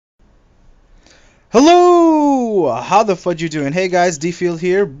Hello! How the fudge you doing? Hey guys, D-Field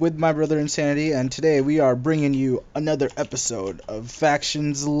here with my brother Insanity, and today we are bringing you another episode of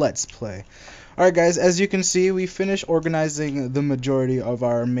Factions Let's Play. Alright guys, as you can see, we finished organizing the majority of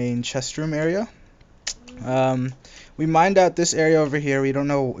our main chest room area. We mined out this area over here. We don't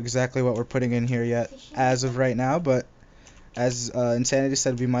know exactly what we're putting in here yet as of right now, but as Insanity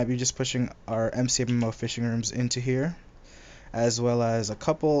said, we might be just pushing our MCMMO fishing rooms into here, as well as a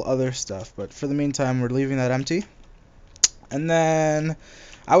couple other stuff, but for the meantime we're leaving that empty. And then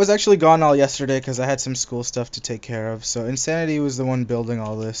I was actually gone all yesterday because I had some school stuff to take care of, so Insanity was the one building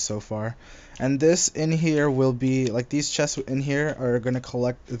all this so far. And this in here will be, like, these chests in here are gonna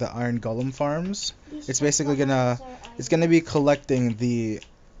collect the iron golem farms. It's basically gonna be collecting the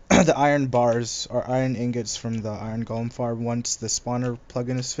the iron bars or iron ingots from the iron golem farm once the spawner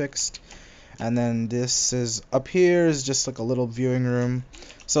plugin is fixed. And then this is up here is just like a little viewing room.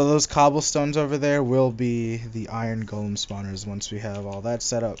 So those cobblestones over there will be the iron golem spawners once we have all that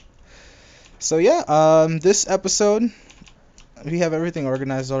set up. So yeah, this episode we have everything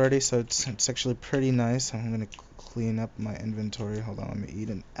organized already, so it's actually pretty nice. I'm gonna clean up my inventory. Hold on, let me eat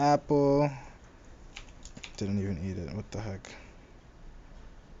an apple. Didn't even eat it. What the heck?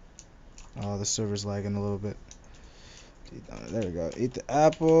 Oh, the server's lagging a little bit. There we go. Eat the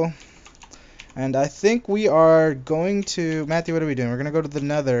apple. And I think we are going to... Matthew, what are we doing? We're going to go to the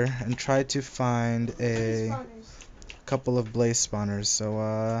Nether and try to find a couple of blaze spawners.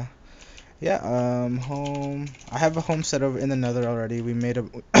 So, yeah, home... I have a home set over in the Nether already. We made a...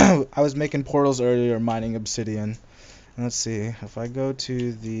 I was making portals earlier, mining obsidian. And let's see. If I go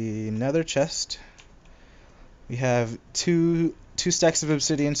to the Nether chest, we have two stacks of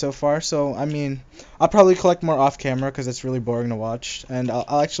obsidian so far. So, I mean, I'll probably collect more off camera because it's really boring to watch, and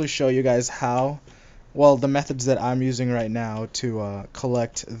I'll actually show you guys how, well, the methods that I'm using right now to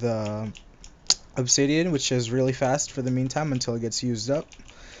collect the obsidian, which is really fast for the meantime until it gets used up.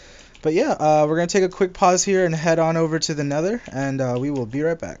 But yeah, we're gonna take a quick pause here and head on over to the Nether, and we will be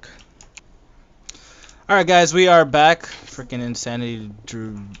right back. Alright guys, we are back. Freaking Insanity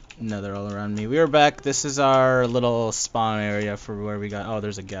drew Nether all around me. We are back. This is our little spawn area for where we got... Oh,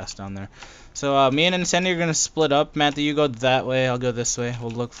 there's a gas down there. So me and Insanity are going to split up. Matthew, you go that way. I'll go this way.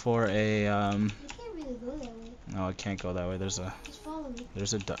 We'll look for a... You can't really go that way. No, I can't go that way. There's a... Just follow me.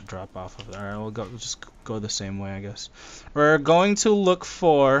 There's a drop off of there. Alright, we'll just go the same way, I guess. We're going to look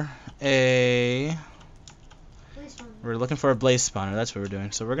for a... We're looking for a blaze spawner. That's what we're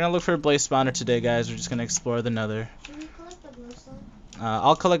doing. So we're going to look for a blaze spawner today, guys. We're just going to explore the Nether. Should we collect the glowstone?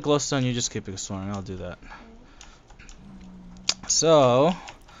 I'll collect glowstone. You just keep exploring. I'll do that. So,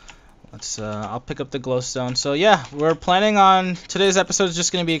 let's. I'll pick up the glowstone. So yeah, we're planning on today's episode is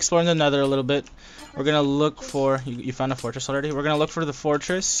just going to be exploring the Nether a little bit. We're going to look for... You found a fortress already? We're going to look for the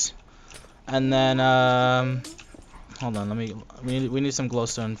fortress. And then... hold on. We need some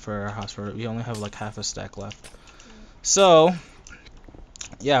glowstone for our house. We only have like half a stack left. So,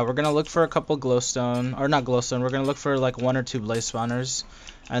 yeah, we're gonna look for a couple glowstone, or not glowstone, we're gonna look for like 1 or 2 blaze spawners,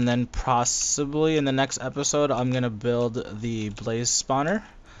 and then possibly in the next episode I'm gonna build the blaze spawner.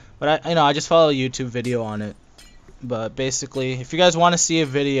 But I just follow a YouTube video on it. But basically, if you guys want to see a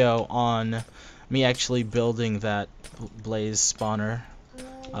video on me actually building that blaze spawner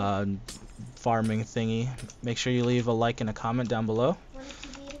farming thingy, make sure you leave a like and a comment down below.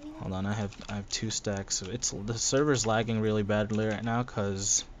 Hold on, I have 2 stacks. So the server's lagging really badly right now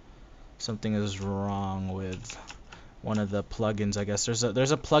because something is wrong with one of the plugins. I guess there's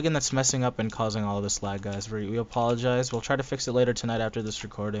a plugin that's messing up and causing all of this lag, guys. We apologize. We'll try to fix it later tonight after this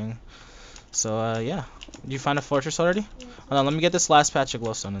recording. So yeah, you find a fortress already? Hold on, let me get this last patch of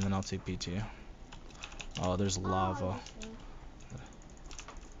glowstone and then I'll TP to you. Oh, there's lava.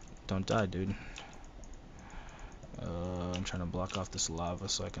 Don't die, dude. I'm trying to block off this lava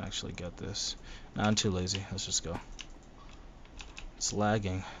so I can actually get this. Nah, I'm too lazy. Let's just go. It's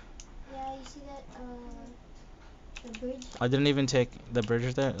lagging. Yeah, you see that, the bridge? I didn't even take the bridge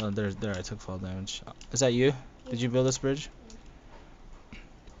right there. Oh, there. I took fall damage. Is that you? Did you build this bridge?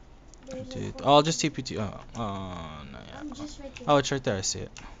 Dude. Oh, I'll just TP to you. Oh, no, yeah. I'm just right there. Oh, it's right there. I see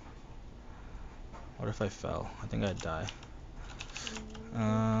it. What if I fell? I think I'd die.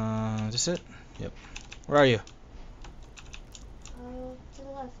 Is this it? Yep. Where are you? To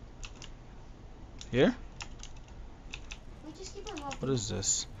the left. Here? We just keep on walking. What is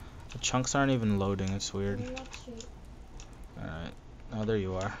this? The chunks aren't even loading. It's weird. Alright. Oh, there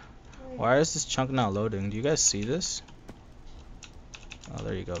you are. Why is this chunk not loading? Do you guys see this? Oh,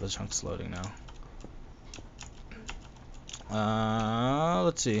 there you go. The chunk's loading now.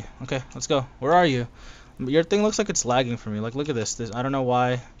 Let's see. Okay, let's go. Where are you? Your thing looks like it's lagging for me. Like, look at this. I don't know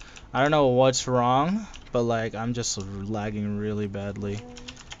why. I don't know what's wrong, but like I'm just lagging really badly.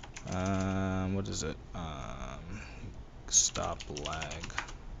 What is it? Stop lag.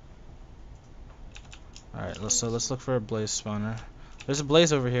 Alright, let's look for a blaze spawner. There's a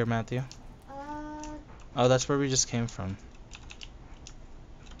blaze over here, Matthew. Oh, that's where we just came from.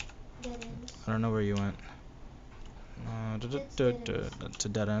 I don't know where you went. That's a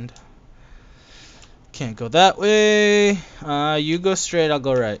dead end. Can't go that way. You go straight, I'll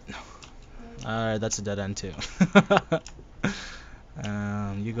go right. Alright, that's a dead end too.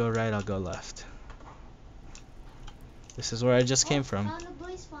 You go right, I'll go left. This is where I just came from. Found a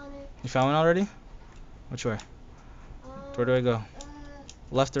blaze spawner. You found one already? Which way? Where do I go?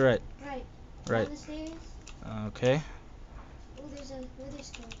 Left or right? Right. Right. Down the stairs. Okay. Oh, there's a wither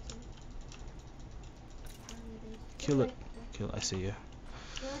skeleton. Kill it. Kill. I see you. You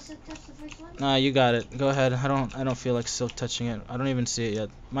want to touch the first one? Nah, you got it. Go ahead. I don't feel like silk touching it. I don't even see it yet.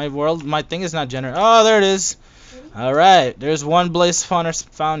 My thing is not generated. Oh, there it is. All right. There's one blaze spawner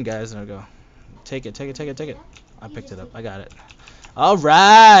found, guys. There we go. Take it. I picked it up. I got it. All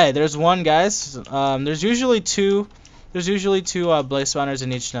right. There's one, guys. There's usually two blaze spawners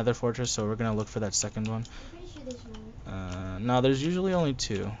in each nether fortress, so we're gonna look for that second one. I'm pretty sure there's more. No, there's usually only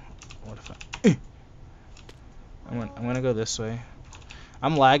two. What if I? I'm gonna go this way.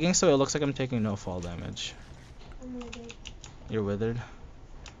 I'm lagging, so it looks like I'm taking no fall damage. I'm withered. You're withered.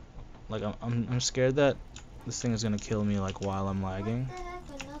 Like I'm scared that this thing is gonna kill me like while I'm lagging. What the heck?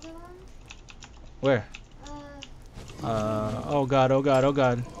 Another one? Where? Oh god.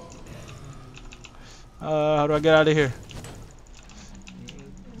 How do I get out of here?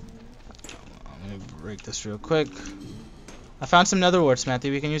 Let me break this real quick. I found some nether warts,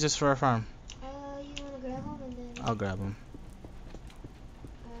 Matthew. We can use this for our farm. You wanna grab them and then? I'll grab them.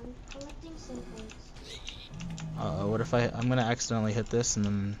 Collecting samples. What if I'm gonna accidentally hit this and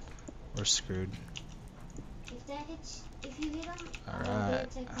then we're screwed. If you hit them,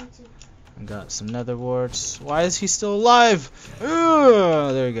 alright. me too. I got some nether warts. Why is he still alive?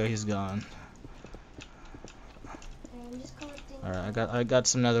 Ugh, there we go, he's gone. I'm just collecting. Alright, I got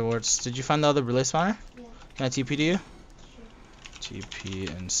some nether warts. Did you find the other relay spawner? Yeah. Can I TP to you? Sure.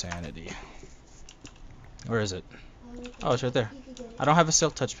 TP insanity. Where is it? Okay. Oh, it's right there. You can get it. I don't have a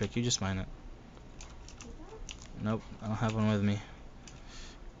silk touch pick. You just mine it. Nope, I don't have one with me.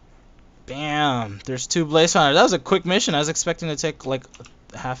 Bam! There's two blaze spawners. That was a quick mission. I was expecting to take like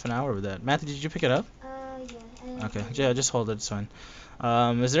half an hour with that. Matthew, did you pick it up? Yeah. Okay, yeah, just hold it. It's fine.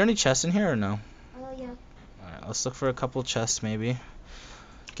 Is there any chests in here or no? Yeah. Alright, let's look for a couple chests maybe.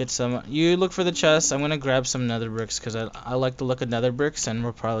 Get some. You look for the chests. I'm gonna grab some nether bricks because I like the look of nether bricks and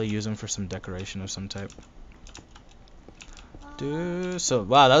we'll probably use them for some decoration of some type. So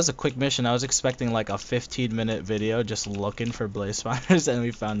wow, that was a quick mission. I was expecting like a 15-minute video just looking for blaze spawners and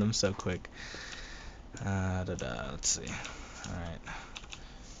we found them so quick. Let's see. Alright.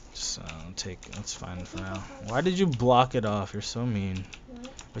 So that's fine for now. Why did you block it off? You're so mean.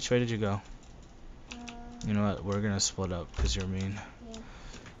 What? Which way did you go? You know what? We're gonna split up because you're mean. Yeah.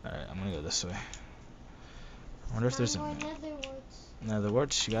 Alright, I'm gonna go this way. I wonder if there's More a nether warts. nether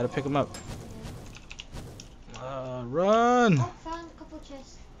warts. You gotta pick them up. Run! Oh, found a couple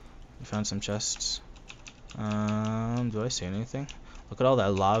chests. You found some chests. Do I see anything? Look at all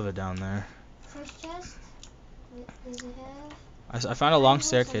that lava down there. First chest. What does it have? I found a long Horse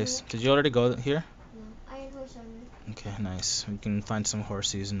staircase. armor. Did you already go here? No. Iron horse armor. Okay, nice. We can find some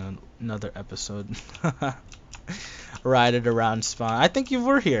horsies in another episode. Ride it around spawn. I think you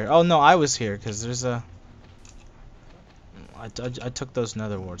were here. Oh no, I was here because there's a. I took those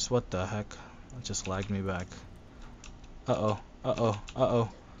nether warts. What the heck? It just lagged me back. Uh oh.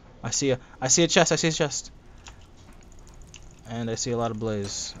 I see a chest. And I see a lot of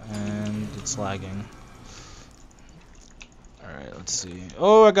blaze. And it's lagging. Alright, let's see.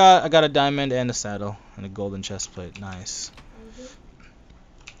 Oh, I got a diamond and a saddle. And a golden chest plate. Nice.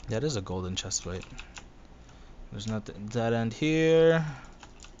 That is a golden chest plate. There's nothing. That end here.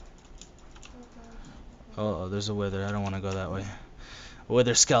 Oh, there's a wither. I don't want to go that way.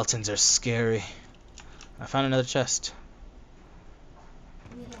 Wither skeletons are scary. I found another chest.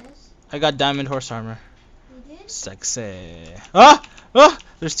 Yes. I got diamond horse armor. You did? Sexy. Ah!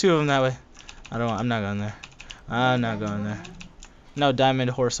 There's two of them that way. I'm not going there. I'm not going there. No, diamond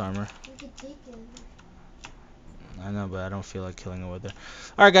horse armor. You could take them. I know, but I don't feel like killing a wither.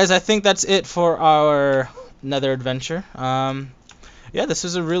 Alright, guys, I think that's it for our nether adventure. Yeah, this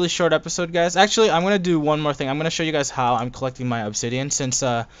is a really short episode, guys. Actually, I'm going to do one more thing. I'm going to show you guys how I'm collecting my obsidian, since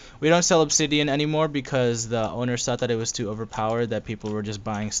we don't sell obsidian anymore because the owners thought that it was too overpowered, that people were just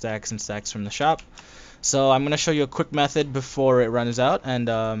buying stacks and stacks from the shop. So I'm gonna show you a quick method before it runs out, and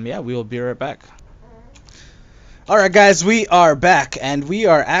yeah, we will be right back. Alright guys, we are back, and we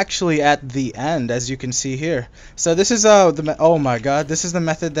are actually at the end, as you can see here. So this is oh my god, this is the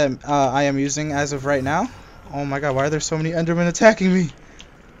method that I am using as of right now. Oh my god, why are there so many Endermen attacking me?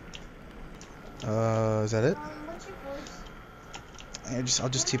 Is that it? What's your voice? I'll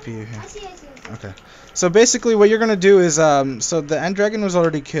just TP you here. I see. Okay. So basically what you're gonna do is so the end dragon was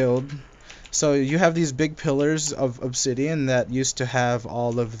already killed. So you have these big pillars of obsidian that used to have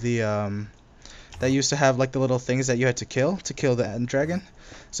all of the like the little things that you had to kill the end dragon.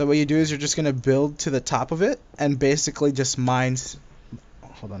 So what you do is you're just gonna build to the top of it and basically just mine.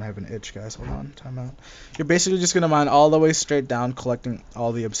 Hold on, I have an itch, guys. Hold on, time out. You're basically just gonna mine all the way straight down, collecting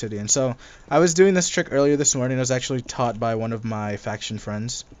all the obsidian. So I was doing this trick earlier this morning. I was actually taught by one of my faction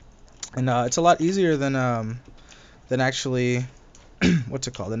friends, and it's a lot easier than actually what's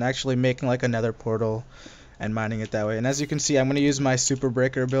it called? Than actually making like a nether portal and mining it that way. And as you can see, I'm gonna use my super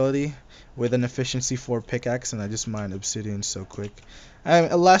breaker ability with an efficiency 4 pickaxe, and I just mine obsidian so quick.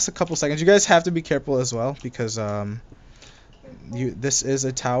 It lasts a couple seconds. You guys have to be careful as well because this is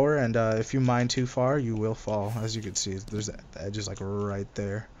a tower, and if you mine too far, you will fall. As you can see, there's the edge is like right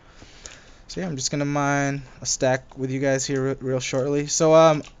there. So yeah, I'm just gonna mine a stack with you guys here real shortly.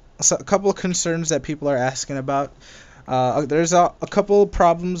 So so a couple of concerns that people are asking about. There's a couple of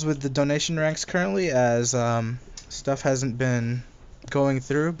problems with the donation ranks currently, as stuff hasn't been going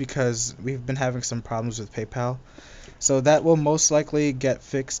through because we've been having some problems with PayPal. So that will most likely get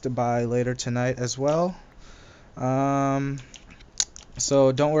fixed by later tonight as well.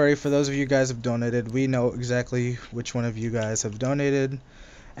 So don't worry, for those of you guys who have donated, we know exactly which one of you guys have donated,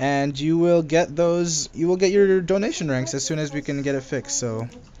 and you will get your donation ranks as soon as we can get it fixed. So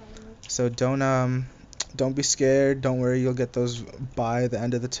don't be scared. Don't worry, you'll get those by the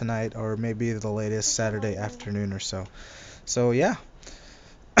end of the tonight, or maybe the latest Saturday afternoon or so. So yeah.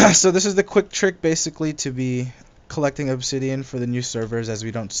 So this is the quick trick basically to be collecting obsidian for the new servers, as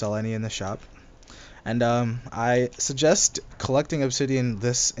we don't sell any in the shop. And I suggest collecting obsidian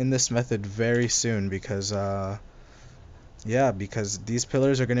in this method very soon, because yeah, because these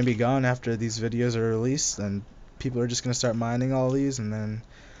pillars are going to be gone after these videos are released, and people are just going to start mining all these, and then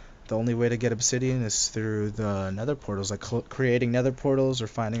the only way to get obsidian is through the nether portals, like creating nether portals or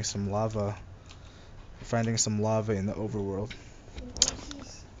finding some lava in the overworld.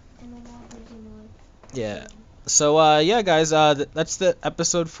 Yeah. So yeah guys, that's the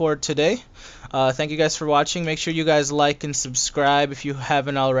episode for today. Thank you guys for watching. Make sure you guys like and subscribe if you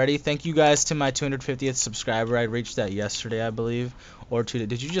haven't already. Thank you guys to my 250th subscriber. I reached that yesterday, I believe, or today.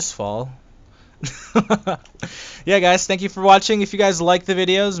 Did you just fall? Yeah guys, thank you for watching. If you guys like the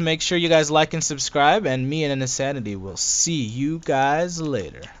videos, make sure you guys like and subscribe, and me and Insanity will see you guys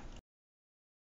later.